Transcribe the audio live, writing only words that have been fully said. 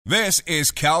This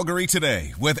is Calgary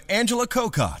Today with Angela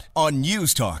Kokott on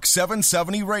News Talk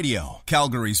 770 Radio,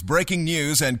 Calgary's breaking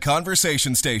news and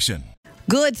conversation station.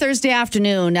 Good Thursday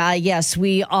afternoon. Yes,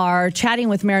 we are chatting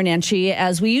with Mayor Nenshi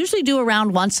as we usually do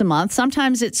around once a month.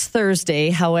 Sometimes it's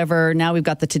Thursday. However, now we've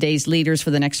got the Today's Leaders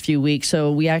for the next few weeks.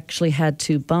 So we actually had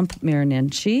to bump Mayor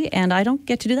Nenshi, and I don't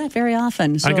get to do that very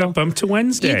often. So I got bumped to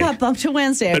Wednesday. You got bumped to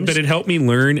Wednesday. But it helped me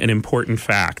learn an important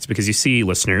fact because you see,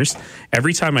 listeners,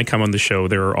 every time I come on the show,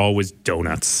 there are always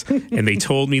donuts. And they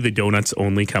told me the donuts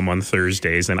only come on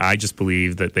Thursdays, and I just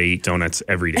believe that they eat donuts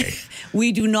every day.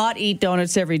 We do not eat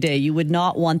donuts every day. You would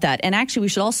not want that. And actually, we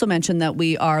should also mention that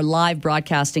we are live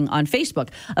broadcasting on Facebook.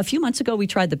 A few months ago, we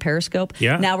tried the Periscope.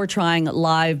 Yeah. Now we're trying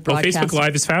live broadcasting. Facebook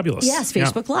Live is fabulous. Yes,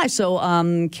 Facebook Live.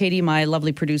 So Katie, my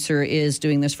lovely producer, is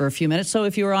doing this for a few minutes. So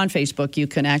if you're on Facebook, you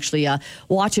can actually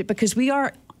watch it because we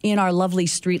are in our lovely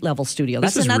street level studio.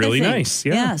 This That's is another really thing. nice.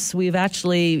 Yeah. Yes, we've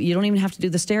actually, you don't even have to do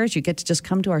the stairs. You get to just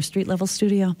come to our street level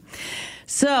studio.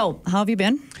 So how have you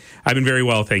been? I've been very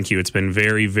well, thank you. It's been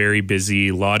very, very busy.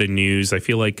 A lot of news. I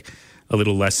feel like a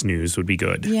little less news would be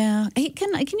good. Yeah. Hey,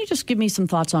 can you just give me some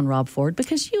thoughts on Rob Ford?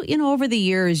 Because you know, over the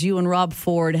years, you and Rob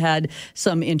Ford had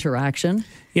some interaction.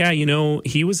 Yeah, you know,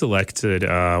 he was elected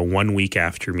 1 week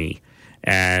after me.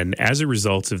 And as a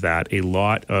result of that, a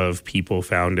lot of people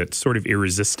found it sort of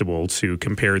irresistible to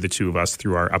compare the two of us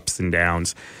through our ups and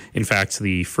downs. In fact,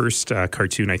 the first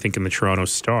cartoon, I think, in the Toronto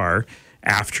Star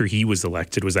after he was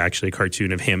elected was actually a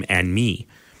cartoon of him and me,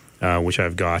 which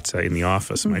I've got in the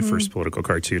office, my first political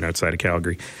cartoon outside of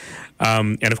Calgary.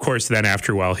 And of course, then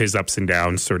after a while, his ups and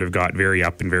downs sort of got very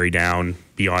up and very down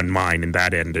beyond mine, and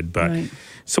that ended. But Right.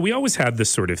 So we always had this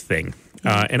sort of thing.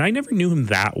 And I never knew him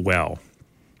that well.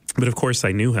 But of course,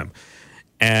 I knew him.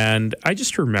 And I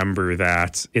just remember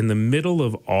that in the middle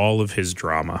of all of his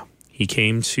drama, he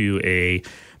came to a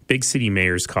big city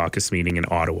mayor's caucus meeting in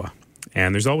Ottawa.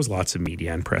 And there's always lots of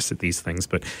media and press at these things.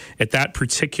 But at that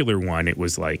particular one, it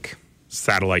was like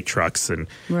satellite trucks and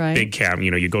Right. big cam.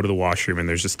 You know, you go to the washroom and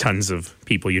there's just tons of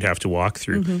people you'd have to walk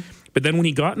through. But then when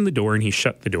he got in the door and he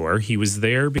shut the door, he was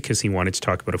there because he wanted to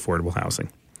talk about affordable housing.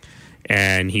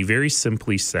 And he very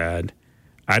simply said,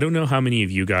 I don't know how many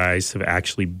of you guys have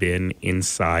actually been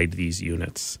inside these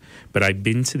units, but I've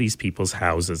been to these people's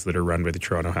houses that are run by the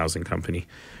Toronto Housing Company,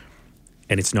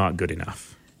 and it's not good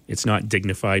enough. It's not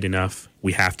dignified enough.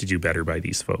 We have to do better by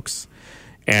these folks.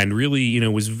 And really, you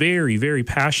know, was very, very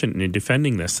passionate in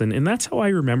defending this. And that's how I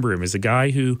remember him, as a guy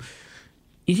who,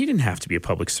 he didn't have to be a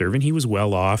public servant. He was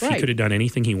well off. Right. He could have done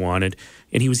anything he wanted.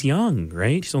 And he was young,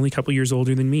 right? He's only a couple years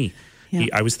older than me. Yeah.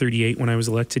 I was 38 when I was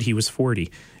elected. He was 40.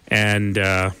 And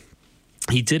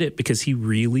he did it because he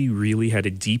really, really had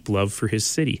a deep love for his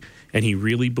city. And he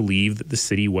really believed that the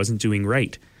city wasn't doing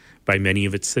right by many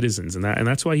of its citizens. And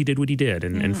that's why he did what he did.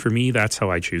 And for me, that's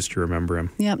how I choose to remember him.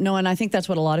 Yeah, no, and I think that's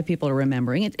what a lot of people are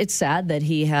remembering. It's sad that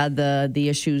he had the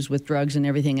issues with drugs and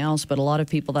everything else, but a lot of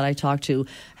people that I talk to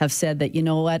have said that, you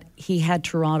know what, he had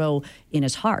Toronto in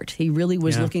his heart. He really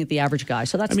was looking at the average guy.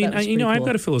 So that's, that was pretty cool. I've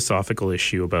got a philosophical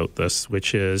issue about this,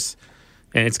 which is,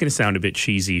 and it's going to sound a bit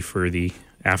cheesy for the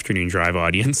afternoon drive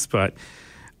audience, but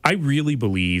I really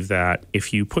believe that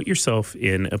if you put yourself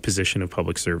in a position of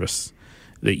public service,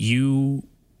 that you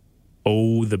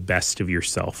owe the best of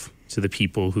yourself to the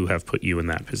people who have put you in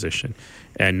that position.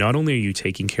 And not only are you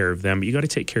taking care of them, but you got to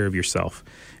take care of yourself.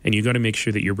 And you got to make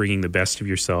sure that you're bringing the best of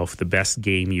yourself, the best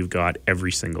game you've got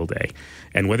every single day.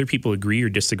 And whether people agree or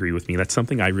disagree with me, that's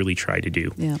something I really try to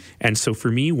do. Yeah. And so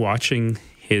for me, watching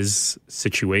his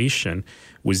situation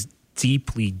was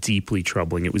deeply, deeply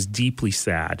troubling. It was deeply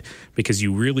sad because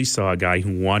you really saw a guy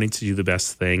who wanted to do the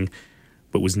best thing,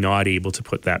 but was not able to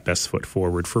put that best foot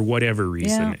forward for whatever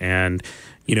reason. Yeah. And,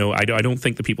 you know, I don't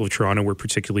think the people of Toronto were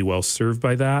particularly well served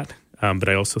by that. But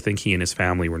I also think he and his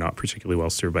family were not particularly well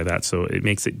served by that. So it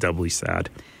makes it doubly sad.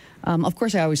 Of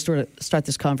course, I always start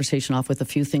this conversation off with a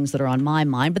few things that are on my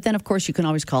mind. But then, of course, you can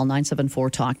always call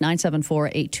 974-TALK,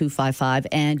 974-8255,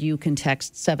 and you can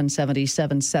text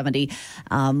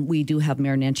 770-770. We do have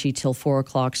Mayor Nenshi till 4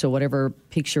 o'clock, so whatever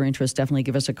piques your interest, definitely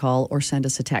give us a call or send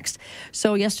us a text.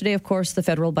 So yesterday, of course, the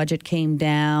federal budget came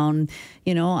down.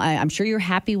 You know, I'm sure you're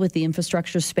happy with the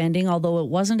infrastructure spending, although it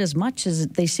wasn't as much as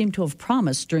they seem to have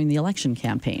promised during the election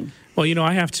campaign. Well, you know,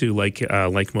 I have to, like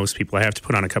most people, I have to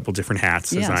put on a couple different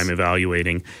hats as I'm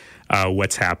evaluating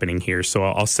what's happening here. So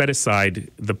I'll set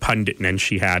aside the pundit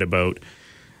Nenshi had about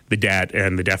the debt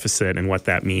and the deficit and what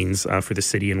that means for the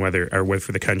city and whether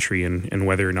for the country and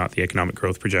whether or not the economic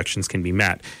growth projections can be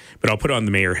met. But I'll put on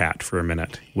the mayor hat for a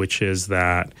minute, which is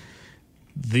that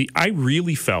I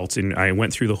really felt, and I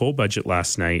went through the whole budget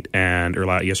last night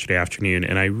or yesterday afternoon,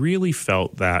 and I really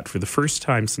felt that for the first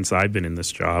time since I've been in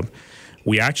this job,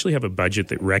 we actually have a budget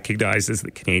that recognizes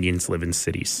that Canadians live in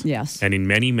cities. Yes. And in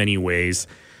many, many ways,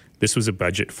 this was a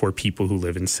budget for people who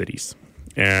live in cities.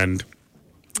 And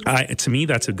to me,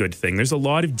 that's a good thing. There's a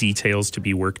lot of details to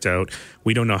be worked out.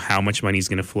 We don't know how much money is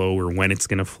going to flow or when it's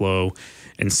going to flow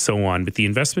and so on. But the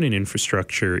investment in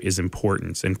infrastructure is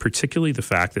important, and particularly the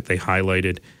fact that they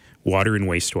highlighted water and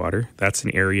wastewater. That's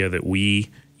an area that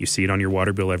you see it on your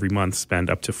water bill every month, spend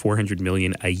up to $400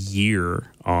 million a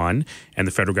year on, and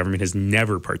the federal government has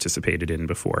never participated in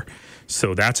before.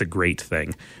 So that's a great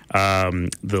thing. The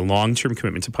long-term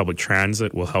commitment to public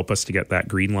transit will help us to get that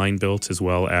green line built, as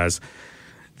well as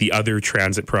the other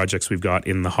transit projects we've got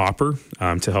in the hopper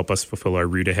to help us fulfill our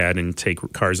route ahead and take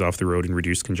cars off the road and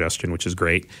reduce congestion, which is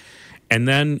great. And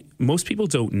then most people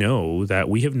don't know that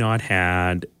we have not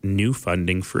had new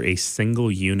funding for a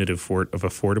single unit of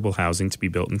affordable housing to be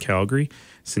built in Calgary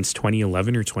since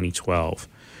 2011 or 2012,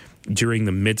 during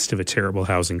the midst of a terrible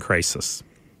housing crisis.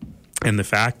 And the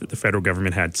fact that the federal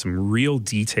government had some real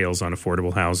details on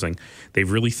affordable housing, they've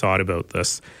really thought about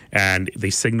this, and they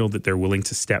signaled that they're willing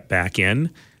to step back in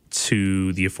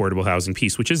to the affordable housing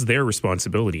piece, which is their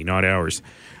responsibility, not ours.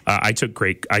 I took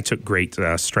great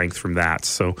strength from that.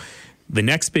 So the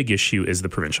next big issue is the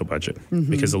provincial budget,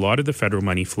 because a lot of the federal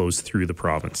money flows through the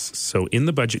province. So in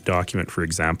the budget document, for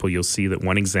example, you'll see that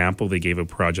one example they gave a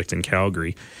project in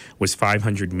Calgary was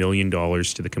 $500 million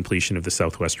to the completion of the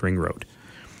Southwest Ring Road.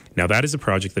 Now, that is a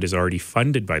project that is already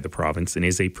funded by the province and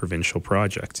is a provincial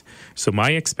project. So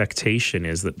my expectation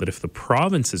is that if the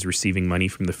province is receiving money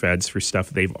from the feds for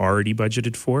stuff they've already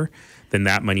budgeted for, then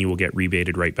that money will get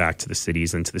rebated right back to the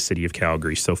cities and to the city of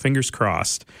Calgary. So fingers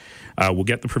crossed. We'll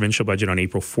get the provincial budget on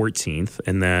April 14th,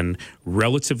 and then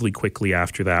relatively quickly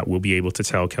after that, we'll be able to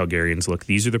tell Calgarians, look,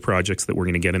 these are the projects that we're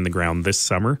going to get in the ground this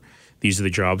summer. These are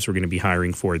the jobs we're going to be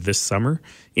hiring for this summer,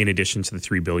 in addition to the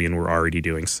 $3 billion we're already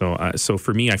doing. So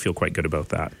for me, I feel quite good about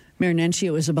that. Mayor Nenshi,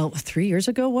 it was about 3 years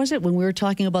ago, was it, when we were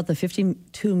talking about the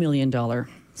 $52 million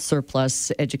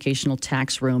surplus educational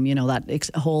tax room? You know, that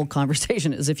whole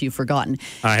conversation, as if you've forgotten.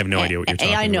 I have no idea what you're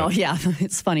talking about. I know, yeah.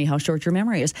 It's funny how short your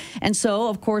memory is. And so,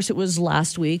 of course, it was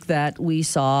last week that we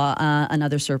saw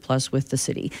another surplus with the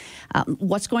city.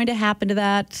 What's going to happen to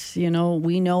that? You know,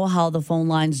 we know how the phone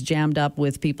lines jammed up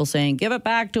with people saying, give it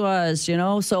back to us, you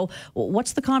know. So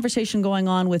what's the conversation going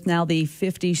on with now the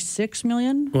 $56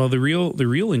 million? Well, the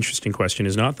real interesting question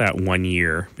is not that 1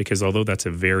 year, because although that's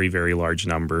a very, very large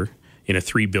number, in a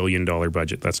 $3 billion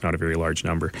budget, that's not a very large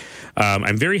number.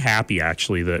 I'm very happy,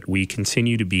 actually, that we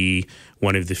continue to be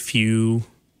one of the few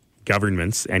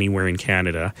governments anywhere in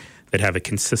Canada that have a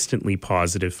consistently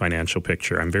positive financial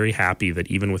picture. I'm very happy that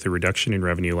even with a reduction in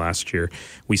revenue last year,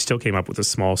 we still came up with a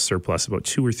small surplus, about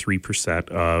 2 or 3%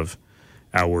 of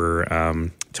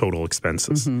our total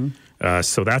expenses.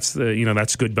 So that's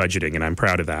good budgeting, and I'm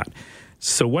proud of that.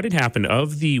 So what had happened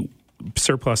of the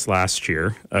surplus last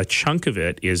year, a chunk of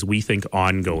it is, we think,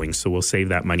 ongoing. So we'll save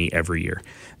that money every year.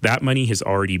 That money has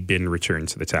already been returned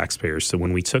to the taxpayers. So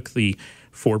when we took the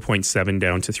 4.7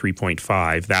 down to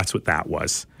 3.5, that's what that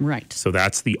was. Right. So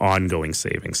that's the ongoing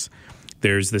savings.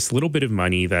 There's this little bit of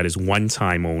money that is one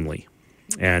time only.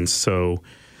 And so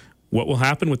what will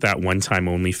happen with that one time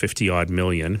only 50 odd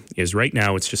million is, right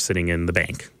now it's just sitting in the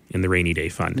bank, in the rainy day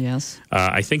fund. Yes.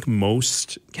 I think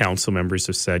most council members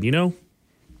have said, you know,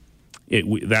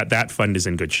 that fund is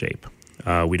in good shape.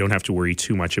 We don't have to worry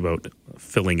too much about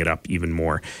filling it up even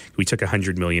more. We took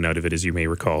 $100 million out of it, as you may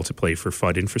recall, to play for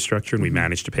flood infrastructure, and we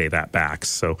managed to pay that back.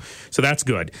 So that's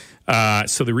good.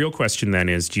 So the real question then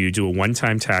is, do you do a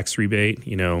one-time tax rebate,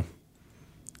 you know,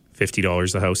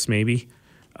 $50 a house maybe,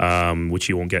 which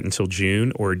you won't get until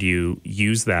June, or do you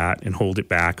use that and hold it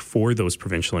back for those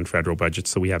provincial and federal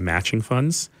budgets so we have matching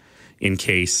funds in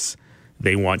case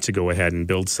they want to go ahead and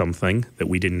build something that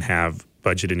we didn't have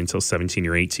budgeted until 17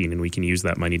 or 18, and we can use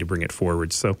that money to bring it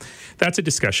forward. So that's a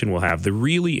discussion we'll have. The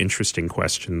really interesting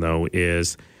question, though,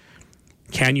 is,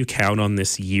 can you count on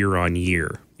this year on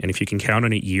year? And if you can count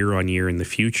on it year on year in the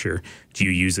future, do you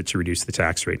use it to reduce the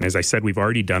tax rate? And as I said, we've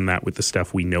already done that with the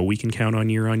stuff we know we can count on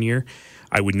year.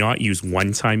 I would not use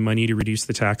one-time money to reduce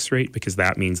the tax rate, because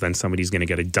that means then somebody's going to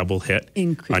get a double hit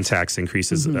on tax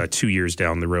increases 2 years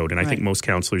down the road. And I think most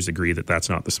councillors agree that that's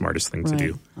not the smartest thing to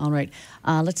do. All right.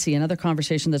 Let's see. Another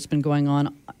conversation that's been going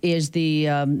on is the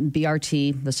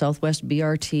BRT, the Southwest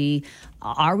BRT.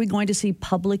 Are we going to see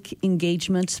public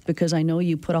engagement? Because I know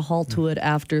you put a halt to it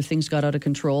after things got out of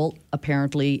control,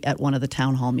 apparently at one of the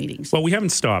town hall meetings. Well, we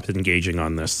haven't stopped engaging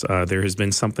on this. There has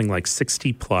been something like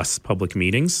 60-plus public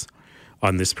meetings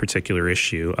on this particular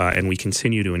issue, and we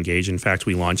continue to engage. In fact,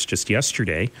 we launched just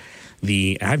yesterday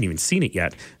I haven't even seen it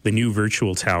yet, the new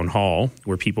virtual town hall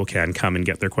where people can come and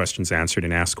get their questions answered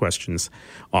and ask questions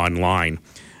online.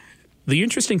 The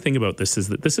interesting thing about this is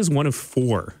that this is one of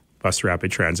 4 bus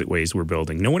rapid transit ways we're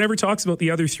building. No one ever talks about the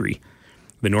other 3.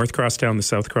 The North Crosstown, the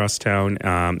South Crosstown,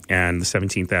 and the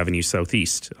 17th Avenue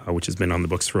Southeast, which has been on the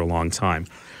books for a long time.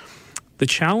 The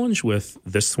challenge with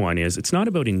this one is it's not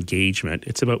about engagement.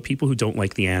 It's about people who don't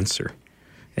like the answer.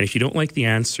 And if you don't like the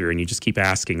answer and you just keep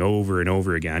asking over and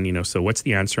over again, so what's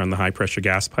the answer on the high-pressure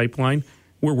gas pipeline?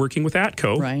 We're working with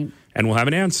ATCO, right, and we'll have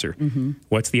an answer. Mm-hmm.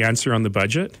 What's the answer on the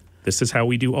budget? This is how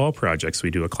we do all projects.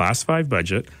 We do a Class 5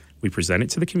 budget. We present it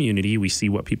to the community. We see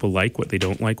what people like, what they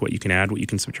don't like, what you can add, what you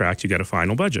can subtract. You get a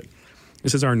final budget.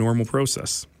 This is our normal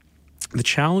process. The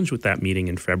challenge with that meeting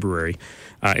in February,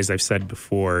 as I've said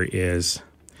before, is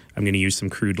I'm going to use some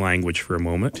crude language for a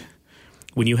moment.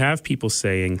 When you have people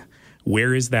saying,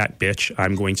 "Where is that bitch?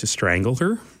 I'm going to strangle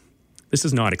her," this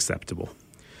is not acceptable.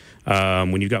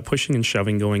 When you've got pushing and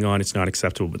shoving going on, it's not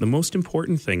acceptable. But the most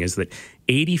important thing is that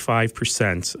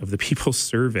 85% of the people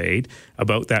surveyed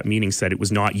about that meeting said it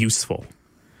was not useful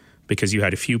because you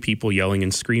had a few people yelling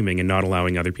and screaming and not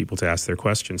allowing other people to ask their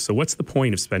questions. So what's the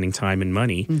point of spending time and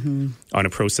money on a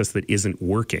process that isn't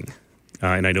working?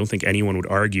 And I don't think anyone would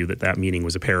argue that that meeting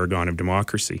was a paragon of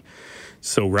democracy.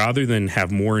 So rather than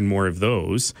have more and more of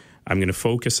those, I'm going to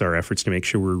focus our efforts to make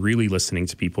sure we're really listening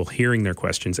to people, hearing their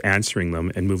questions, answering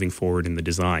them, and moving forward in the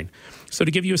design. So to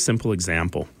give you a simple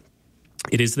example,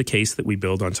 it is the case that we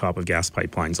build on top of gas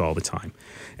pipelines all the time.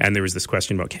 And there was this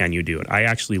question about, can you do it? I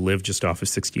actually live just off of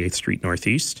 68th Street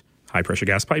Northeast, high-pressure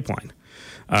gas pipeline,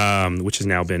 which has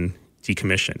now been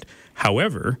decommissioned.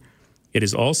 However, it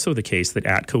is also the case that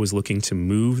ATCO is looking to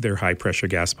move their high-pressure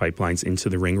gas pipelines into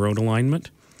the ring road alignment.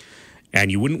 And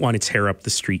you wouldn't want to tear up the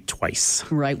street twice.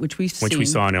 Right, which we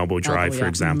saw on Elbow Drive, for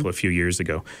example, a few years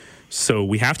ago. So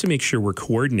we have to make sure we're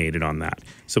coordinated on that.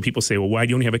 So people say, well, why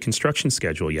don't you have a construction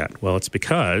schedule yet? Well, it's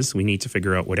because we need to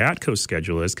figure out what ATCO's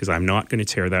schedule is, because I'm not going to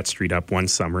tear that street up one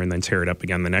summer and then tear it up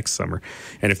again the next summer.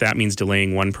 And if that means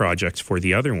delaying one project for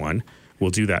the other one, we'll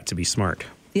do that to be smart.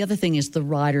 The other thing is the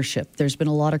ridership. There's been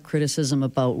a lot of criticism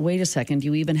about, wait a second,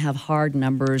 you even have hard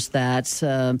numbers that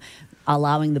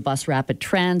allowing the bus rapid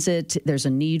transit, there's a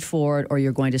need for it, or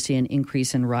you're going to see an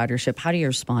increase in ridership. How do you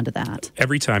respond to that?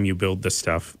 Every time you build this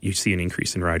stuff, you see an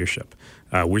increase in ridership.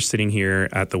 We're sitting here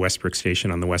at the Westbrook station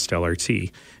on the West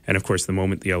LRT, and of course, the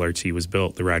moment the LRT was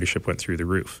built, the ridership went through the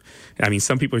roof. I mean,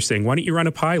 some people are saying, why don't you run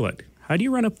a pilot? How do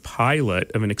you run a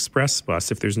pilot of an express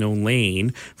bus if there's no lane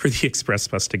for the express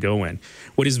bus to go in?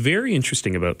 What is very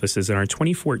interesting about this is in our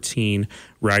 2014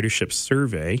 ridership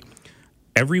survey,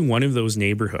 every one of those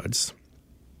neighborhoods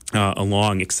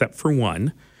except for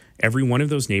one, every one of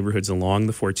those neighborhoods along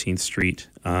the 14th Street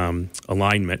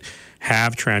alignment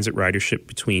have transit ridership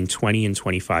between 20 and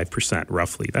 25%,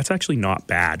 roughly. That's actually not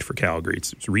bad for Calgary.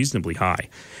 It's reasonably high.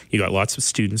 You got lots of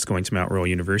students going to Mount Royal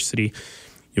University.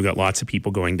 You've got lots of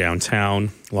people going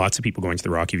downtown, lots of people going to the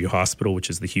Rocky View Hospital, which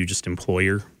is the hugest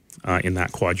employer in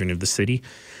that quadrant of the city.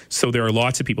 So there are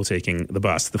lots of people taking the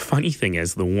bus. The funny thing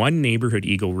is the one neighborhood,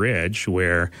 Eagle Ridge,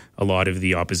 where a lot of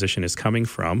the opposition is coming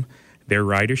from, their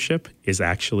ridership is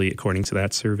actually, according to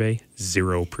that survey,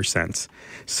 0%.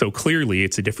 So clearly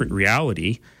it's a different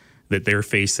reality that they're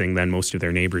facing than most of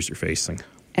their neighbors are facing.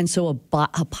 And so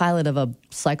a pilot of a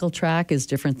cycle track is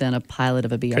different than a pilot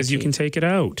of a BRT? Because you can take it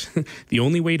out. The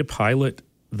only way to pilot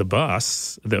the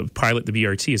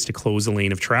BRT is to close a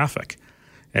lane of traffic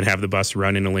and have the bus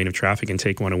run in a lane of traffic and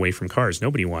take one away from cars.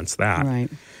 Nobody wants that. Right.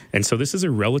 And so this is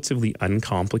a relatively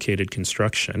uncomplicated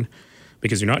construction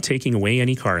because you're not taking away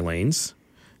any car lanes.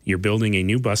 You're building a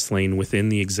new bus lane within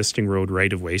the existing road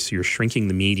right-of-way, so you're shrinking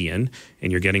the median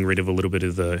and you're getting rid of a little bit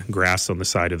of the grass on the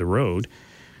side of the road.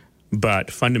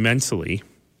 But fundamentally,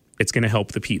 it's going to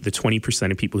help the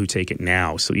 20% of people who take it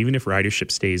now. So even if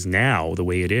ridership stays now the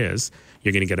way it is,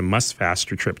 you're going to get a much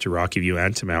faster trip to Rocky View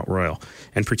and to Mount Royal.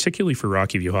 And particularly for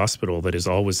Rocky View Hospital that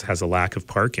always has a lack of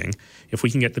parking, if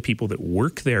we can get the people that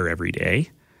work there every day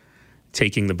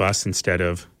taking the bus instead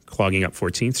of clogging up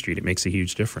 14th Street, it makes a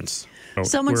huge difference.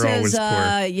 Someone says,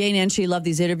 Yay Nenshi, love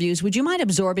these interviews. Would you mind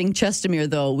absorbing Chestermere,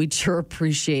 though? We'd sure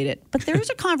appreciate it. But there is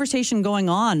a conversation going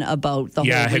on about the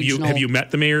whole regional... have you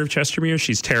met the mayor of Chestermere?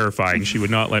 She's terrifying. She would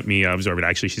not let me absorb it.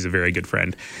 Actually, she's a very good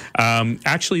friend.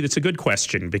 Actually, that's a good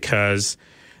question because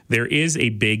there is a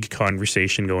big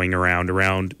conversation going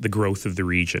around the growth of the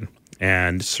region.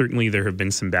 And certainly there have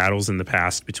been some battles in the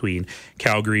past between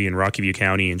Calgary and Rocky View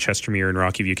County and Chestermere and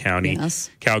Rocky View County. Yes.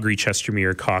 Calgary,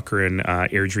 Chestermere, Cochrane,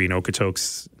 Airdrie and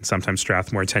Okotoks, sometimes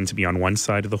Strathmore tend to be on one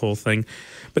side of the whole thing.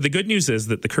 But the good news is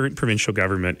that the current provincial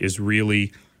government is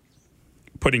really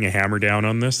putting a hammer down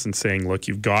on this and saying, look,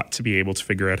 you've got to be able to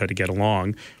figure out how to get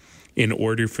along in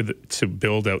order to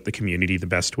build out the community the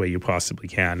best way you possibly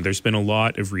can. There's been a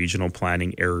lot of regional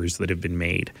planning errors that have been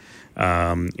made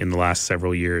in the last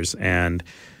several years. And,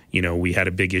 we had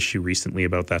a big issue recently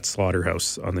about that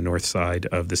slaughterhouse on the north side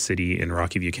of the city in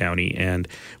Rocky View County. And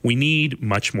we need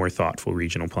much more thoughtful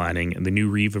regional planning. And the new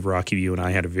Reeve of Rocky View and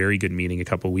I had a very good meeting a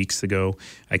couple weeks ago.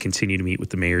 I continue to meet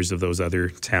with the mayors of those other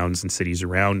towns and cities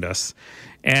around us.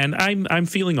 And I'm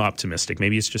feeling optimistic.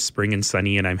 Maybe it's just spring and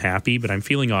sunny and I'm happy, but I'm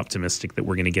feeling optimistic that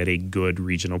we're going to get a good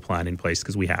regional plan in place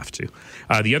because we have to.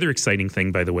 The other exciting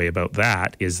thing, by the way, about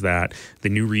that is that the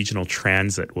new regional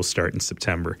transit will start in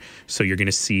September. So you're going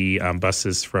to see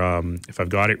buses from, if I've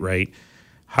got it right,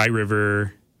 High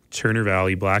River, Turner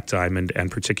Valley, Black Diamond,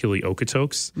 and particularly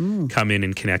Okotoks come in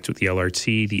and connect with the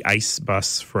LRT. The ICE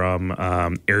bus from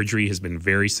Airdrie has been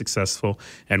very successful,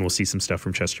 and we'll see some stuff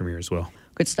from Chestermere as well.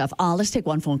 Good stuff. Let's take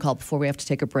one phone call before we have to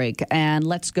take a break. And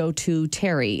let's go to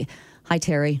Terry. Hi,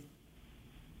 Terry.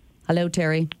 Hello,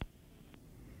 Terry.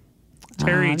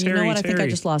 Terry, you know what? I think I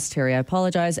just lost Terry. I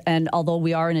apologize. And although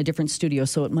we are in a different studio,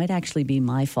 so it might actually be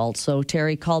my fault. So,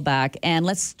 Terry, call back. And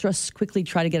let's just quickly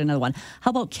try to get another one.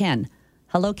 How about Ken?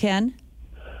 Hello, Ken.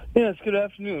 Yes, good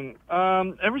afternoon.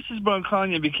 Ever since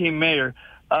Bronconnia became mayor,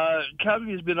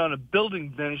 Calgary has been on a building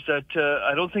bench that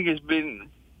I don't think is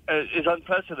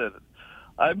unprecedented.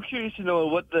 I'm curious to know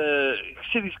what the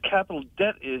city's capital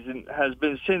debt is and has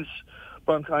been since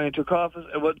Bronconnia took office,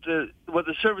 and what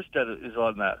the service debt is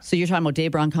on that. So you're talking about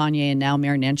Dave Bronconnia and now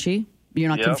Mayor Nenshi? You're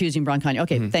not confusing Bronconnia.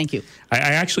 Okay, Thank you. I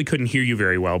actually couldn't hear you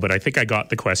very well, but I think I got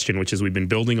the question, which is we've been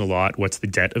building a lot. What's the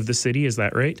debt of the city? Is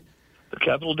that right? The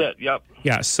capital debt, yep.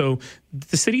 Yeah, so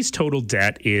the city's total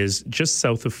debt is just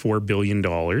south of $4 billion.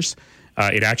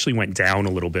 It actually went down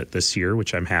a little bit this year,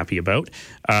 which I'm happy about.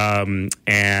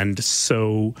 And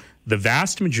so the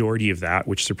vast majority of that,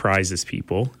 which surprises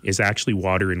people, is actually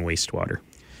water and wastewater.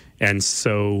 And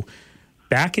so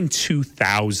back in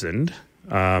 2000,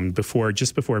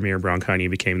 just before Mayor Bronconnia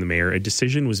became the mayor, a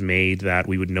decision was made that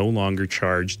we would no longer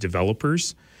charge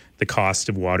developers the cost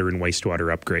of water and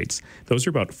wastewater upgrades. Those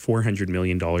are about $400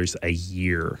 million a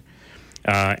year.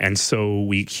 And so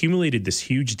we accumulated this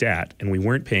huge debt and we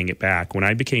weren't paying it back. When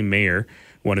I became mayor,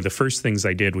 one of the first things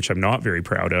I did, which I'm not very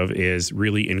proud of, is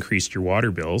really increased your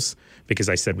water bills because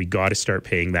I said we got to start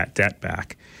paying that debt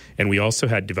back. And we also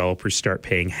had developers start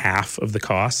paying half of the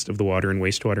cost of the water and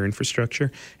wastewater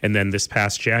infrastructure. And then this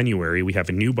past January, we have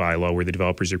a new bylaw where the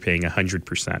developers are paying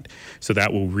 100%. So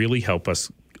that will really help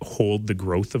us hold the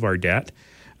growth of our debt.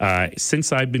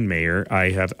 Since I've been mayor, I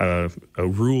have a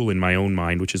rule in my own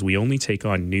mind, which is we only take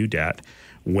on new debt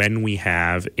when we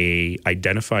have a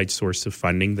identified source of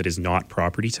funding that is not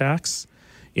property tax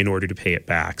in order to pay it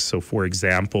back. So, for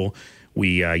example,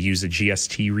 we use a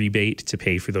GST rebate to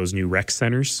pay for those new rec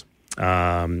centers,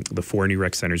 the 4 new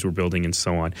rec centers we're building and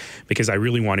so on, because I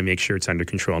really want to make sure it's under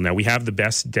control. Now, we have the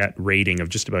best debt rating of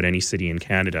just about any city in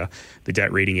Canada. The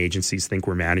debt rating agencies think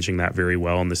we're managing that very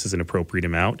well, and this is an appropriate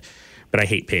amount. But I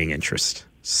hate paying interest.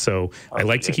 So I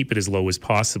like to keep it as low as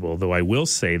possible, though I will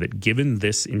say that given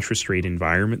this interest rate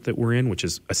environment that we're in, which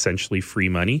is essentially free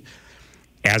money,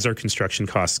 as our construction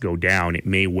costs go down, it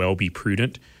may well be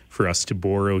prudent for us to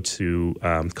borrow to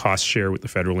cost share with the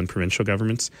federal and provincial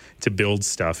governments to build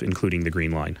stuff, including the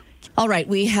Green Line. All right,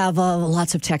 we have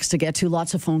lots of texts to get to,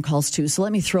 lots of phone calls too. So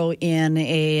let me throw in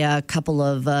a couple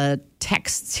of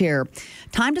texts here.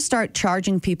 Time to start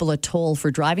charging people a toll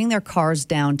for driving their cars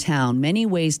downtown. Many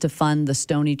ways to fund the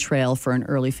Stony Trail for an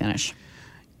early finish.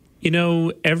 You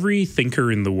know, every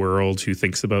thinker in the world who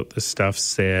thinks about this stuff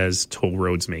says toll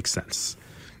roads make sense.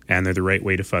 And they're the right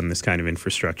way to fund this kind of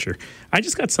infrastructure. I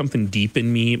just got something deep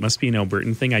in me. It must be an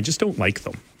Albertan thing. I just don't like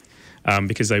them.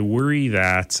 Because I worry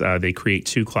that they create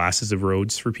 2 classes of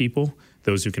roads for people,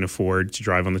 those who can afford to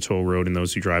drive on the toll road and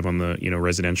those who drive on the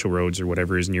residential roads or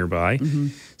whatever is nearby. Mm-hmm.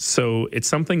 So it's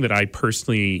something that I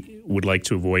personally would like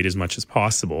to avoid as much as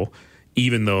possible,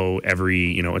 even though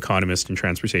every economist and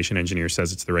transportation engineer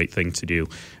says it's the right thing to do.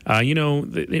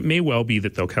 It may well be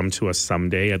that they'll come to us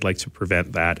someday. I'd like to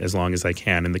prevent that as long as I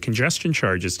can. And the congestion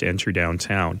charges to enter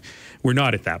downtown, we're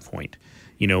not at that point.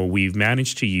 We've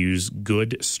managed to use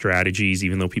good strategies,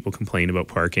 even though people complain about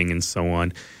parking and so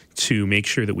on, to make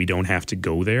sure that we don't have to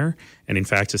go there. And in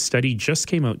fact, a study just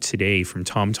came out today from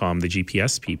TomTom, the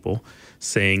GPS people,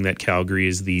 saying that Calgary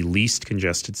is the least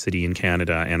congested city in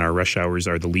Canada and our rush hours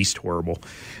are the least horrible.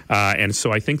 And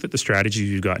so I think that the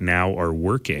strategies we've got now are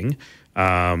working.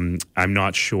 I'm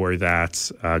not sure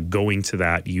that going to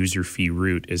that user fee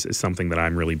route is something that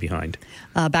I'm really behind.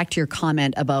 Back to your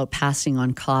comment about passing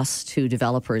on costs to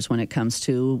developers when it comes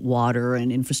to water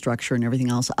and infrastructure and everything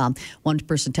else. One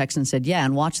person texted and said, yeah,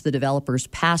 and watch the developers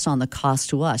pass on the cost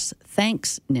to us.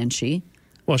 Thanks, Nenshi.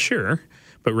 Well, sure.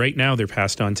 But right now they're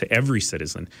passed on to every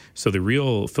citizen. So the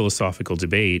real philosophical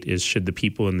debate is, should the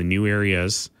people in the new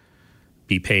areas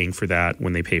be paying for that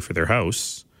when they pay for their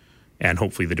house? And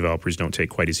hopefully the developers don't take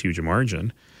quite as huge a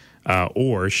margin.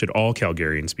 Or should all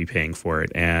Calgarians be paying for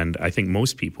it? And I think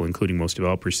most people, including most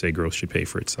developers, say growth should pay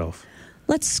for itself.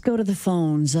 Let's go to the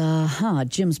phones.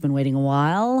 Jim's been waiting a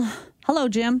while. Hello,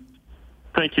 Jim.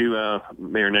 Thank you,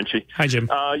 Mayor Nenshi. Hi, Jim.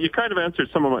 You kind of answered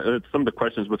some of the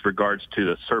questions with regards to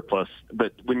the surplus,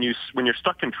 but when you're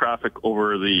stuck in traffic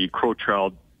over the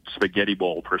Crowchild spaghetti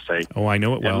bowl per se. Oh, I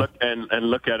know it well. And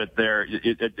look at it there.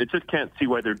 It just can't see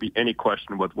why there'd be any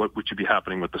question with what should be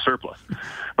happening with the surplus.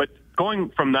 But going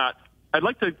from that, I'd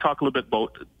like to talk a little bit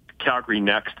about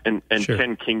CalgaryNEXT and Sure.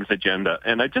 Ken King's agenda.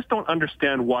 And I just don't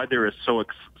understand why there is so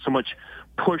much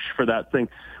push for that thing.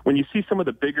 When you see some of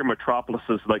the bigger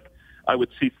metropolises, like I would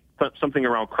see something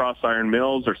around Cross Iron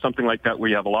Mills or something like that, where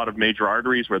you have a lot of major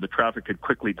arteries where the traffic could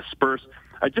quickly disperse.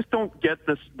 I just don't get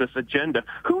this agenda.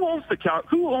 Who owns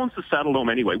the Saddle Dome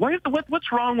anyway?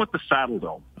 What's wrong with the Saddle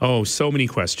Dome? Oh, so many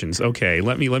questions. Okay,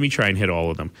 let me try and hit all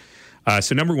of them.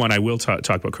 So number one, I will talk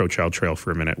about Crowchild Trail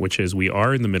for a minute, which is we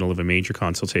are in the middle of a major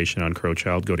consultation on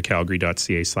Crowchild. Go to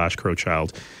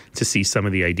calgary.ca/Crowchild to see some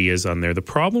of the ideas on there. The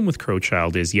problem with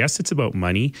Crowchild is, yes, it's about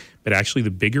money, but actually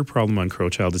the bigger problem on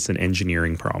Crowchild is an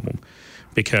engineering problem.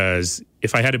 Because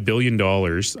if I had $1 billion,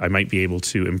 I might be able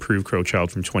to improve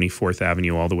Crowchild from 24th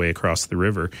Avenue all the way across the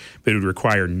river, but it would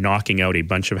require knocking out a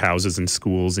bunch of houses and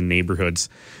schools and neighborhoods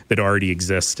that already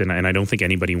exist, and I don't think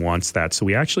anybody wants that. So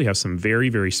we actually have some very,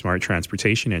 very smart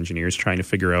transportation engineers trying to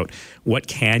figure out what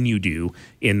can you do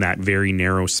in that very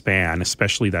narrow span,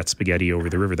 especially that spaghetti over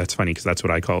the river. That's funny because that's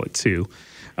what I call it too.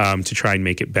 To try and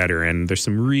make it better. And there's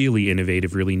some really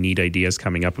innovative, really neat ideas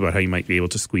coming up about how you might be able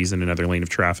to squeeze in another lane of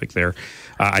traffic there.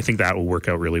 I think that will work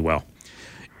out really well.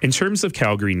 In terms of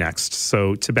CalgaryNEXT,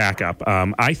 so to back up,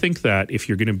 I think that if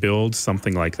you're going to build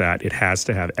something like that, it has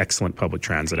to have excellent public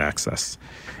transit access.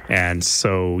 And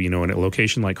so, in a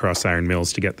location like Cross Iron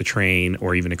Mills, to get the train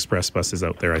or even express buses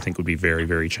out there, I think would be very,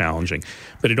 very challenging.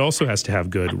 But it also has to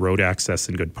have good road access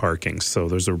and good parking. So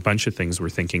there's a bunch of things we're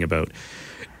thinking about.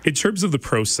 In terms of the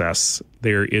process,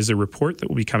 there is a report that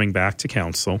will be coming back to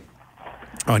Council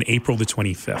on April the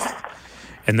 25th.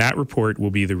 And that report will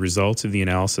be the result of the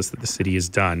analysis that the city has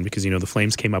done, because, the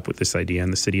Flames came up with this idea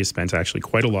and the city has spent actually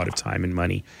quite a lot of time and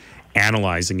money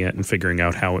analyzing it and figuring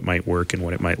out how it might work and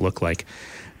what it might look like.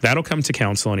 That'll come to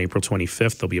Council on April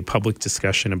 25th. There'll be a public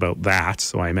discussion about that.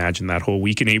 So I imagine that whole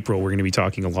week in April, we're going to be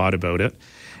talking a lot about it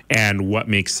and what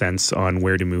makes sense on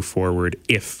where to move forward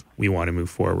if we want to move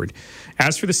forward.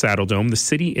 As for the Saddle Dome, the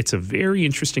city, it's a very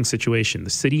interesting situation. The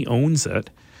city owns it,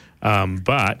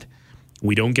 but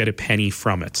we don't get a penny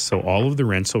from it. So all of the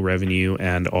rental revenue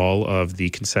and all of the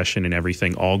concession and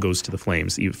everything all goes to the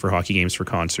Flames, for hockey games, for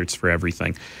concerts, for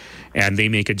everything. And they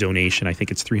make a donation, I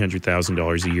think it's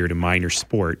 $300,000 a year to Minor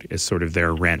Sport as sort of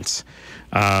their rent.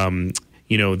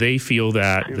 They feel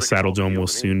that the Saddle Dome will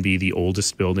soon be the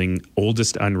oldest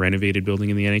unrenovated building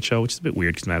in the NHL, which is a bit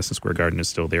weird because Madison Square Garden is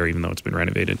still there, even though it's been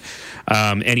renovated.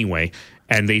 Anyway,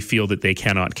 and they feel that they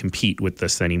cannot compete with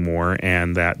this anymore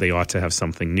and that they ought to have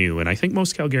something new. And I think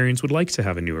most Calgarians would like to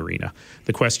have a new arena.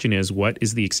 The question is, what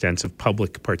is the extent of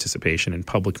public participation and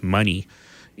public money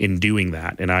in doing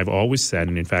that? And I've always said,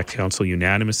 and in fact, Council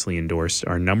unanimously endorsed,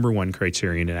 our number one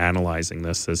criterion in analyzing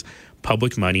this is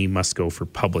public money must go for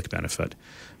public benefit,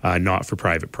 not for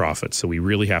private profit. So we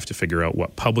really have to figure out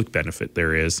what public benefit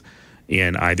there is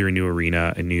in either a new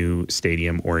arena, a new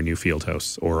stadium, or a new field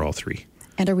house, or all three.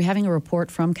 And are we having a report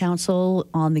from Council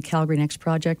on the CalgaryNEXT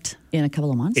project in a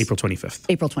couple of months? April 25th.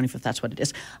 April 25th, that's what it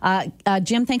is.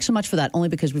 Jim, thanks so much for that, only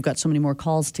because we've got so many more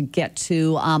calls to get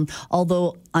to.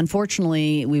 Although,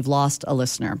 unfortunately, we've lost a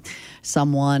listener.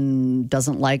 Someone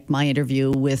doesn't like my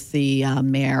interview with the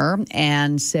mayor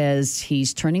and says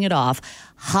he's turning it off.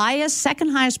 Second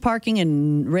highest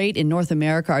parking rate in North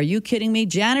America. Are you kidding me?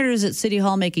 Janitors at City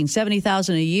Hall making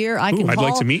 $70,000 a year. I'd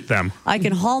like to meet them. I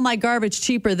can haul my garbage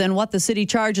cheaper than what the city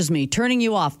charges me. Turning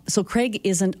you off. So Craig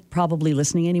isn't probably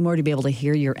listening anymore. already be able to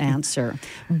hear your answer.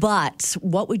 But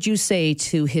what would you say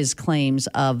to his claims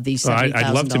of the $70,000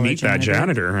 I'd love to meet that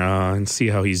janitor and see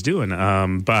how he's doing.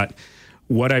 But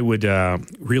what I would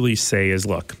really say is,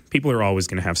 look, people are always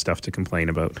going to have stuff to complain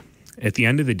about. At the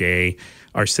end of the day,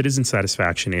 our citizen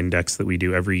satisfaction index that we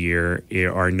do every year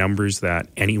are numbers that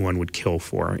anyone would kill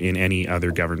for in any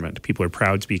other government. People are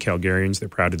proud to be Calgarians. They're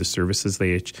proud of the services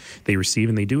they receive,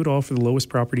 and they do it all for the lowest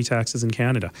property taxes in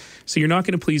Canada. So you're not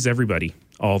going to please everybody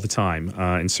all the time.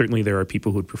 And certainly there are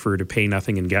people who would prefer to pay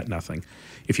nothing and get nothing.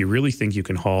 If you really think you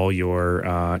can haul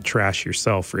your trash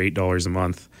yourself for $8 a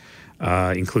month,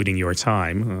 including your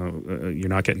time, you're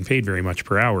not getting paid very much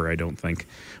per hour, I don't think.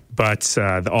 But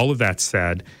all of that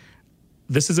said,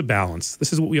 this is a balance.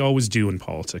 This is what we always do in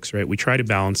politics, right? We try to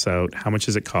balance out how much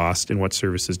does it cost and what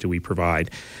services do we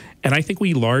provide. And I think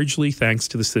we largely, thanks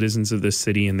to the citizens of this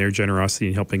city and their generosity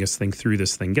in helping us think through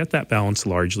this thing, get that balance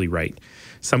largely right.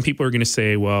 Some people are going to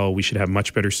say, well, we should have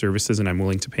much better services and I'm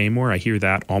willing to pay more. I hear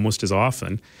that almost as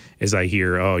often as I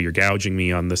hear, oh, you're gouging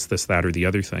me on this, that, or the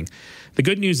other thing. The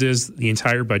good news is the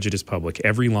entire budget is public,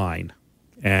 every line.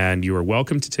 And you are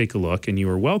welcome to take a look, and you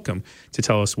are welcome to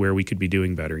tell us where we could be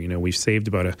doing better. You know, we've saved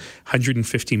about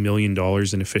 $150 million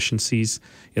in efficiencies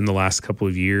in the last couple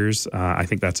of years. I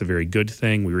think that's a very good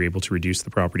thing. We were able to reduce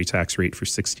the property tax rate for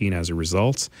 16 as a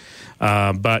result.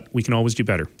 But we can always do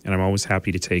better, and I'm always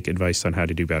happy to take advice on how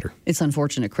to do better. It's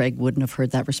unfortunate Craig wouldn't have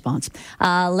heard that response.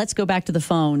 Let's go back to the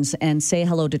phones and say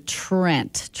hello to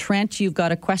Trent. Trent, you've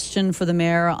got a question for the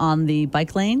mayor on the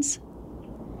bike lanes?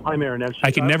 Hi, Mayor Nenshi.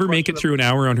 I can never make it through an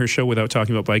hour on her show without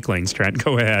talking about bike lanes, Trent.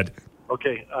 Go ahead.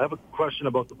 Okay, I have a question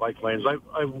about the bike lanes.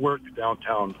 I work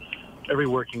downtown every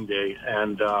working day,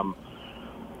 and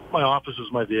my office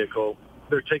is my vehicle.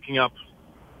 They're taking up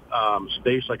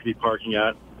space I could be parking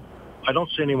at. I don't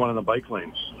see anyone in the bike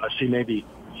lanes. I see maybe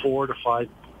 4 to 5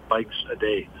 bikes a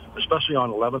day, especially on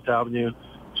 11th Avenue,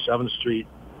 7th Street,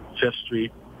 5th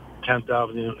Street, 10th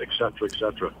Avenue, et cetera, et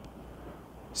cetera.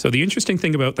 So the interesting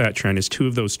thing about that, Trent, is 2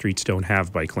 of those streets don't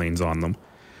have bike lanes on them.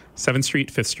 7th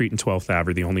Street, 5th Street, and 12th Ave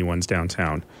are the only ones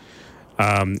downtown.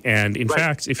 And in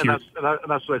fact, if you're...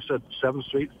 That's what I said, 7th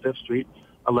Street, 5th Street,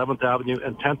 11th Avenue,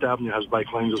 and 10th Avenue has bike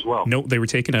lanes as well. No, they were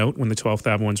taken out when the 12th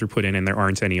Ave ones were put in, and there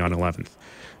aren't any on 11th.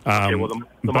 Okay, well,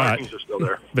 the markings are still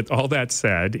there. But all that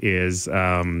said is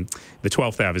the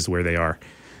 12th Ave is where they are.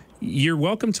 You're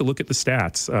welcome to look at the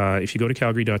stats. If you go to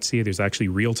calgary.ca, there's actually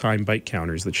real-time bike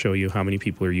counters that show you how many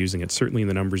people are using it. Certainly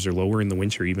the numbers are lower in the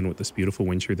winter, even with this beautiful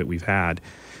winter that we've had,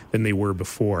 than they were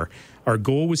before. Our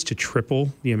goal was to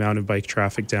triple the amount of bike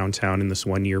traffic downtown in this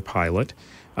one-year pilot.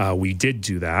 We did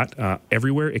do that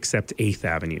everywhere except 8th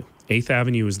Avenue. 8th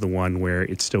Avenue is the one where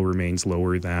it still remains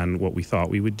lower than what we thought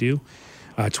we would do.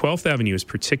 12th Avenue is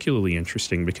particularly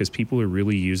interesting because people are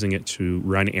really using it to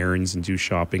run errands and do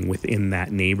shopping within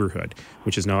that neighborhood,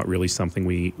 which is not really something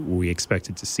we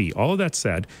expected to see. All of that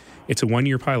said, it's a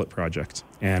one-year pilot project,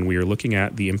 and we are looking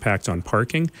at the impact on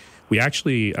parking. We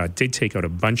actually did take out a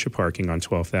bunch of parking on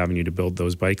 12th Avenue to build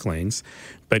those bike lanes,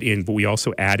 but we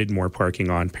also added more parking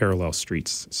on parallel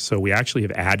streets. So we actually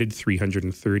have added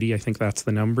 330, I think that's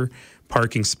the number,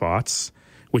 parking spots,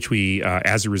 which we,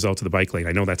 as a result of the bike lane,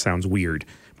 I know that sounds weird,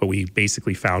 but we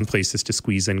basically found places to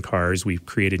squeeze in cars. We've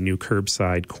created new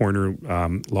curbside corner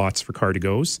lots for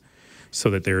car-to-goes so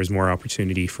that there is more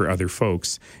opportunity for other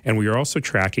folks. And we are also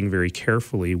tracking very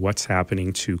carefully what's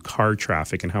happening to car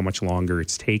traffic and how much longer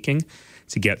it's taking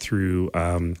to get through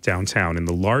downtown. And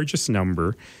the largest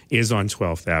number is on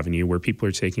 12th Avenue, where people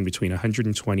are taking between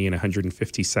 120 and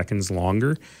 150 seconds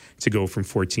longer to go from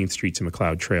 14th Street to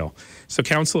McLeod Trail. So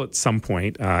council at some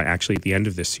point, actually at the end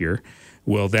of this year,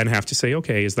 will then have to say,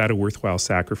 okay, is that a worthwhile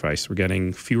sacrifice? We're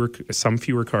getting some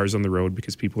fewer cars on the road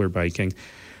because people are biking,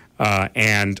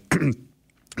 and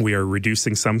we are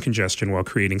reducing some congestion while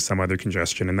creating some other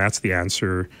congestion. And that's the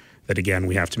answer that, again,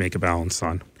 we have to make a balance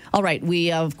on. All right.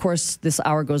 We, of course, this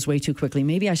hour goes way too quickly.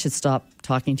 Maybe I should stop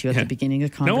talking to you at the beginning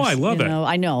of conversation. No, I love it.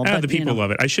 I know. But, the people love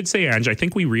it. I should say, Ange, I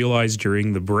think we realized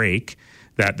during the break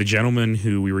that the gentleman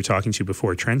who we were talking to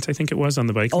before, Trent, I think it was, on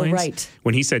the bike lanes. Right.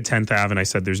 When he said 10th Ave and I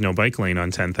said there's no bike lane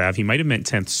on 10th Ave, he might have meant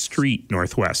 10th Street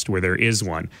Northwest, where there is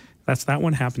one. That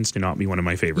one happens to not be one of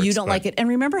my favorites. You don't like it. And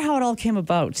remember how it all came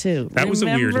about, too. That was a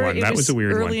weird one. That was a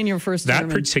weird one. Early in your first term.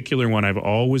 That particular one, I've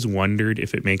always wondered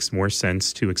if it makes more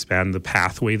sense to expand the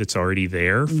pathway that's already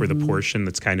there for the portion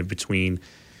that's kind of between,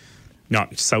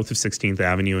 not south of 16th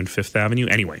Avenue and 5th Avenue.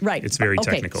 Anyway, right. It's very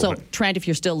technical. So, Trent, if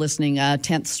you're still listening,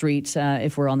 10th Street,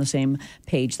 if we're on the same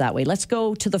page that way. Let's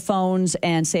go to the phones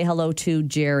and say hello to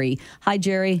Jerry. Hi,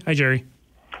 Jerry. Hi, Jerry.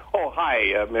 Oh,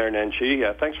 hi, Mayor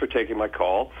Nenshi. Thanks for taking my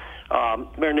call.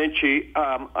 Mayor Nenshi,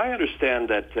 I understand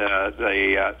that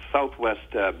the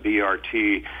Southwest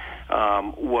BRT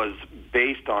was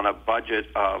based on a budget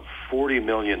of $40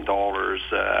 million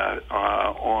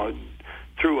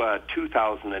through a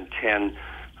 2010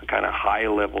 kind of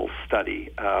high-level study.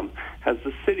 Has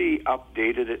the city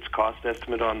updated its cost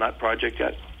estimate on that project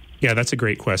yet? Yeah, that's a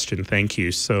great question. Thank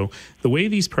you. So the way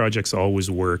these projects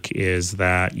always work is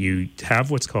that you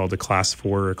have what's called a Class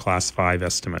 4 or Class 5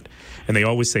 estimate. And they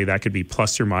always say that could be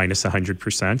plus or minus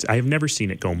 100%. I have never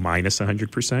seen it go minus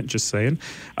 100%, just saying.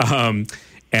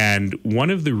 And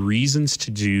one of the reasons to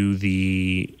do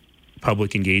the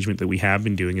public engagement that we have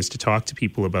been doing is to talk to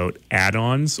people about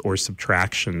add-ons or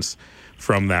subtractions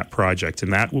from that project.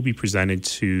 And that will be presented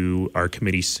to our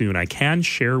committee soon. I can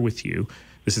share with you,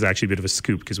 this is actually a bit of a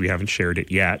scoop because we haven't shared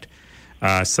it yet,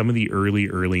 some of the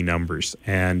early numbers.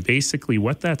 And basically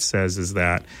what that says is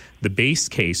that the base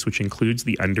case, which includes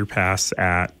the underpass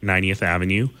at 90th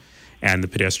Avenue and the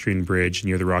pedestrian bridge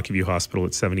near the Rocky View Hospital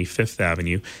at 75th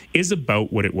Avenue, is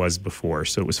about what it was before.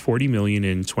 So it was $40 million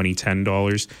in 2010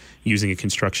 dollars. Using a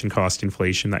construction cost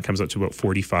inflation, that comes out to about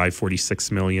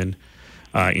 $46 million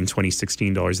in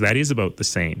 2016 dollars. That is about the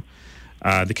same.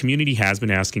 The community has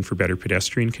been asking for better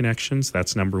pedestrian connections.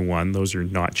 That's number one. Those are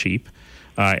not cheap,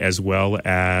 as well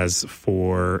as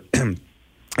for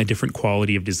a different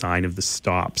quality of design of the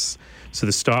stops. So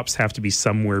the stops have to be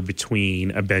somewhere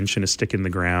between a bench and a stick in the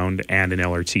ground and an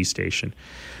LRT station.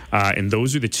 And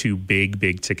those are the two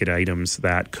big ticket items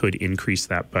that could increase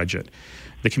that budget.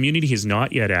 The community has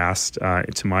not yet asked,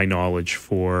 to my knowledge,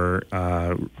 for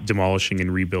demolishing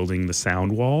and rebuilding the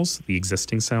sound walls, the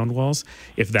existing sound walls.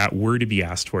 If that were to be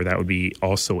asked for, that would be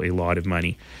also a lot of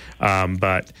money.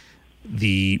 But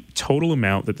the total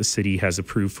amount that the city has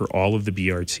approved for all of the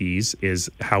BRTs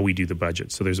is how we do the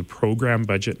budget. So there's a program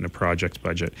budget and a project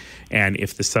budget. And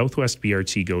if the Southwest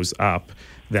BRT goes up,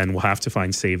 then we'll have to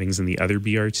find savings in the other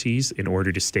BRTs in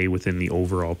order to stay within the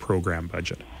overall program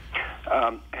budget.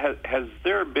 Has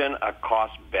there been a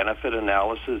cost-benefit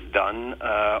analysis done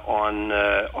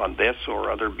on this or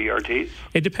other BRTs?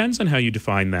 It depends on how you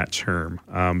define that term,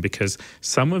 because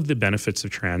some of the benefits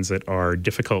of transit are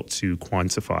difficult to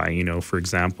quantify. You know, for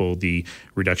example, the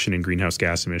reduction in greenhouse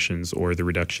gas emissions or the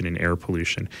reduction in air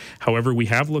pollution. However, we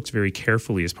have looked very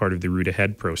carefully as part of the Route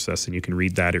Ahead process, and you can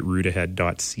read that at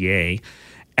routeahead.ca,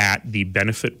 at the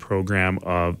benefit program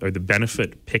or the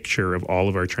benefit picture of all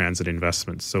of our transit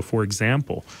investments. So, for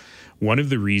example, one of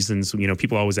the reasons, you know,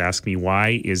 people always ask me,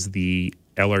 why is the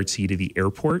LRT to the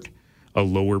airport a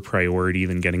lower priority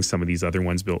than getting some of these other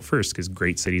ones built first? Because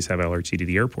great cities have LRT to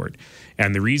the airport.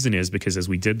 And the reason is because as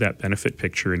we did that benefit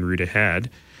picture in Route Ahead,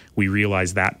 we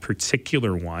realized that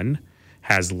particular one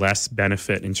has less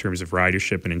benefit in terms of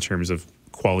ridership and in terms of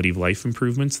quality of life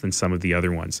improvements than some of the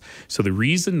other ones. So the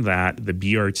reason that the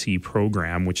BRT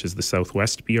program, which is the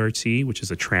Southwest BRT, which is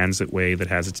a transit way that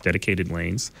has its dedicated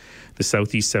lanes, the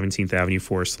Southeast 17th Avenue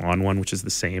Forest Lawn one, which is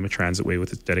the same, a transit way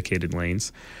with its dedicated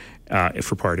lanes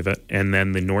for part of it, and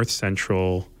then the North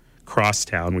Central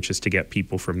Crosstown, which is to get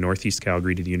people from Northeast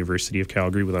Calgary to the University of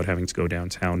Calgary without having to go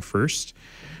downtown first,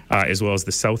 as well as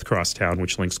the South Crosstown,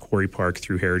 which links Quarry Park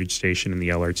through Heritage Station and the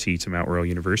LRT to Mount Royal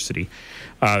University.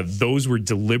 Those were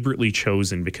deliberately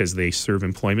chosen because they serve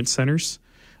employment centers.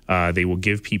 They will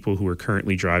give people who are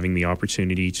currently driving the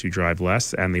opportunity to drive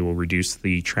less, and they will reduce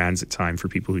the transit time for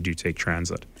people who do take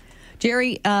transit.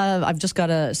 Jerry, I've just got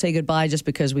to say goodbye just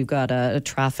because we've got a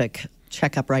traffic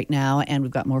checkup right now, and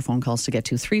we've got more phone calls to get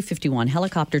to. 3:51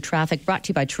 helicopter traffic brought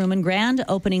to you by Truman. Grand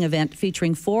opening event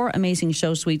featuring 4 amazing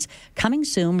show suites coming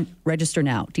soon. Register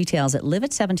now. Details at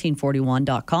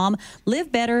live@1741.com. Live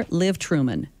better, live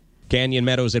Truman. Canyon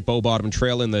Meadows at Bow Bottom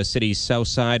Trail in the city's south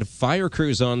side. Fire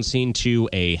crews on scene to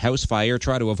a house fire.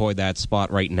 Try to avoid that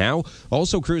spot right now.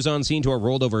 Also, crews on scene to a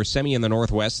rolled over semi in the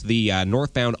northwest. The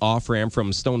northbound off-ramp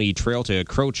from Stony Trail to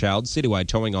Crowchild. Citywide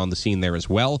towing on the scene there as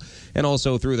well. And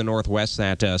also through the northwest,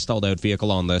 that stalled out vehicle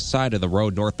on the side of the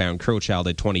road, northbound Crowchild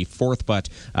at 24th. But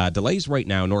delays right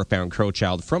now, northbound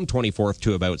Crowchild from 24th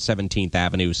to about 17th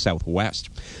Avenue southwest.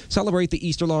 Celebrate the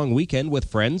Easter long weekend with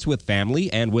friends, with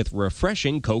family, and with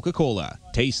refreshing Coca-Cola.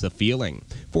 Taste the feeling.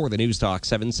 For the News Talk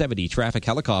 770 Traffic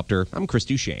Helicopter, I'm Chris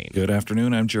Duchesne. Good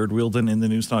afternoon. I'm Jared Wielden in the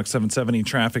News Talk 770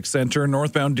 Traffic Center.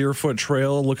 Northbound Deerfoot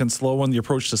Trail looking slow on the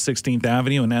approach to 16th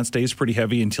Avenue, and that stays pretty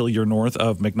heavy until you're north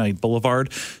of McKnight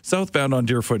Boulevard. Southbound on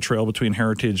Deerfoot Trail between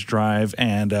Heritage Drive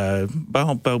and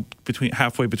about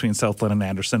halfway between Southland and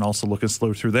Anderson, also looking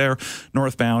slow through there.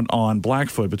 Northbound on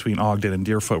Blackfoot between Ogden and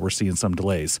Deerfoot, we're seeing some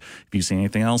delays. If you see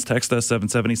anything else, text us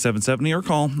 770-770 or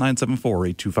call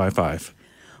 974-8255.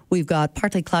 We've got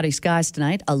partly cloudy skies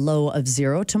tonight, a low of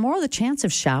 0. Tomorrow, the chance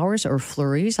of showers or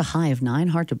flurries, a high of 9.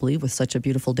 Hard to believe with such a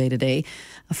beautiful day today.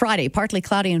 Friday, partly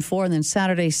cloudy and 4, and then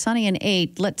Saturday, sunny and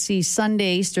 8. Let's see,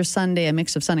 Sunday, Easter Sunday, a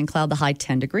mix of sun and cloud, the high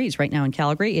 10 degrees. Right now in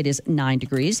Calgary, it is 9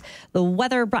 degrees. The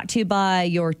weather brought to you by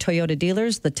your Toyota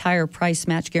dealers. The tire price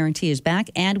match guarantee is back,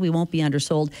 and we won't be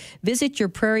undersold. Visit your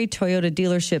Prairie Toyota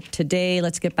dealership today.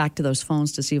 Let's get back to those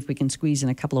phones to see if we can squeeze in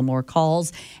a couple of more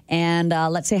calls. And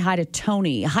let's say hi to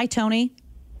Tony. Hi, Tony.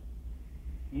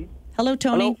 Hello,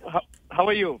 Tony. Hello. How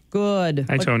are you? Good.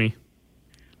 Hi, Tony.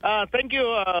 Thank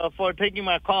you for taking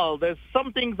my call. There's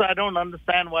some things I don't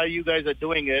understand why you guys are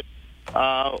doing it,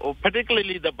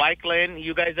 particularly the bike lane.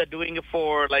 You guys are doing it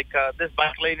for, this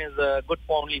bike lane is good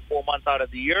for only 4 months out of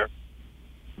the year.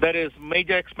 That is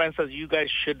major expenses. You guys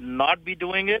should not be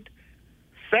doing it.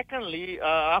 Secondly,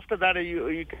 after that,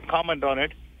 you can comment on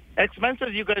it.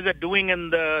 Expenses you guys are doing in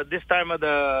this time of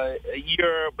the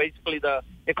year, basically the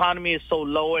economy is so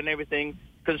low and everything,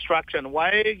 construction.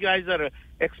 Why you guys are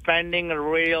expanding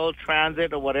rail,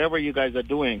 transit, or whatever you guys are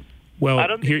doing?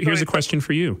 Well, here's a question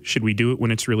for you. Should we do it when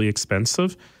it's really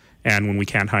expensive and when we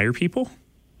can't hire people?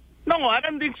 No, I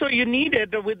don't think so. You need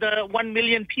it with the 1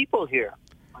 million people here.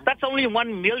 That's only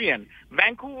 1 million.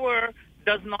 Vancouver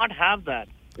does not have that.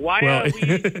 Why are we...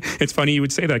 It's funny you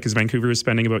would say that because Vancouver is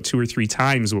spending about 2 or 3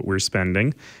 times what we're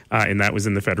spending, and that was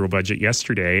in the federal budget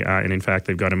yesterday. And in fact,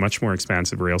 they've got a much more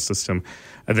expansive rail system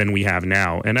than we have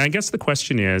now. And I guess the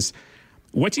question is,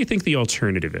 what do you think the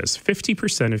alternative is?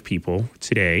 50% of people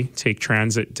today take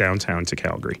transit downtown to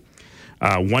Calgary.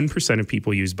 1% of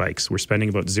people use bikes. We're spending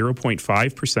about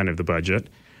 0.5% of the budget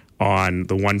on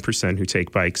the 1% who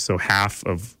take bikes, so half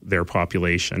of their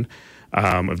population.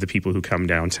 Of the people who come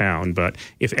downtown. But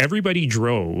if everybody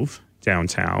drove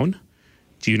downtown,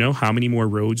 do you know how many more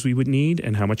roads we would need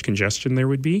and how much congestion there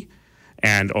would be?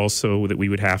 And also that we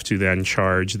would have to then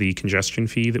charge the congestion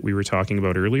fee that we were talking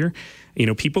about earlier. You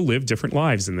know, people live different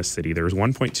lives in this city. There's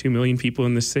 1.2 million people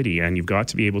in this city, and you've got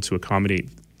to be able to accommodate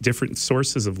different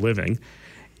sources of living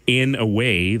in a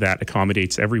way that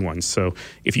accommodates everyone. So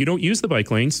if you don't use the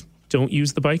bike lanes, don't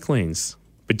use the bike lanes.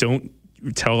 But don't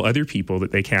tell other people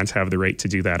that they can't have the right to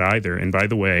do that either. And by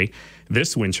the way,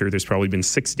 this winter, there's probably been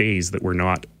 6 days that were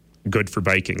not good for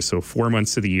biking. So 4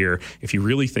 months of the year, if you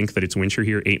really think that it's winter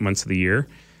here, 8 months of the year,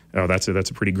 that's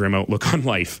a pretty grim outlook on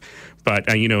life. But,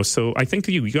 so I think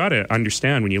you got to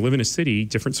understand when you live in a city,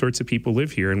 different sorts of people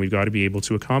live here, and we've got to be able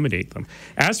to accommodate them.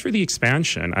 As for the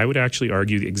expansion, I would actually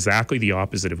argue exactly the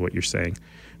opposite of what you're saying.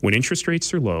 When interest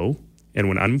rates are low and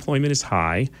when unemployment is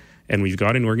high, and we've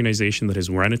got an organization that has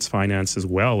run its finances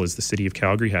well as the city of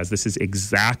Calgary has, this is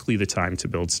exactly the time to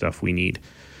build stuff we need.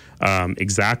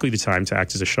 Exactly the time to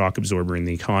act as a shock absorber in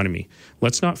the economy.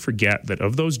 Let's not forget that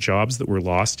of those jobs that were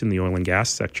lost in the oil and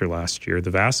gas sector last year,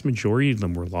 the vast majority of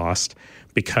them were lost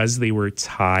because they were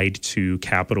tied to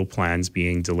capital plans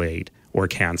being delayed or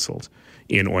canceled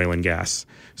in oil and gas.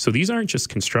 So these aren't just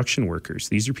construction workers.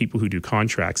 These are people who do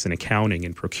contracts and accounting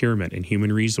and procurement and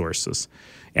human resources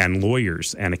and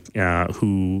lawyers and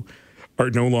who are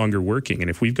no longer working. And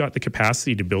if we've got the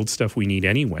capacity to build stuff we need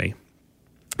anyway,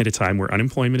 at a time where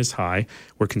unemployment is high,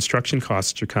 where construction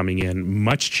costs are coming in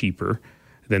much cheaper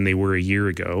than they were a year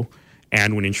ago,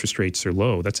 and when interest rates are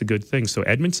low, that's a good thing. So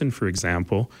Edmonton, for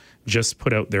example, just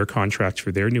put out their contract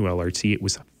for their new LRT. It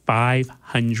was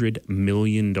 $500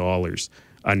 million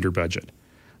under budget.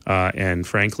 And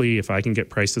frankly, if I can get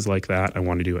prices like that, I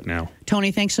want to do it now.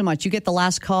 Tony, thanks so much. You get the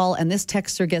last call, and this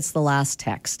texter gets the last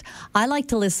text. I like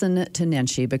to listen to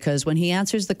Nenshi because when he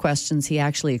answers the questions, he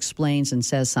actually explains and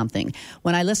says something.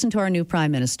 When I listen to our new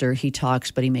prime minister, he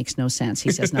talks, but he makes no sense.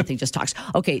 He says nothing, just talks.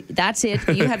 Okay, that's it.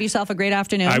 You have yourself a great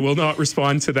afternoon. I will not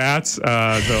respond to that,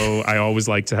 though I always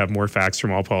like to have more facts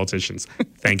from all politicians.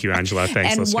 Thank you, Angela.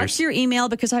 Thanks, and listeners. What's your email?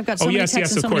 Because I've got so many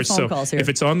texts and so many phone calls here. If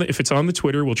it's on the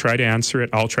Twitter, we'll try to answer it.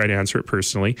 I'll try to answer it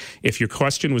personally. If your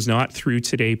question was not through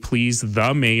today, please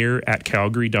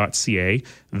themayor@calgary.ca,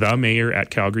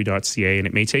 themayor@calgary.ca, and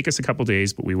it may take us a couple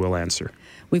days, but we will answer.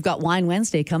 We've got Wine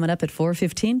Wednesday coming up at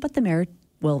 4:15, but the mayor,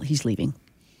 well, he's leaving.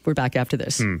 We're back after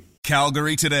this.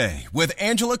 Calgary Today with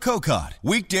Angela Kokott.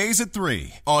 Weekdays at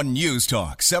 3 on News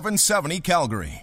Talk 770 Calgary.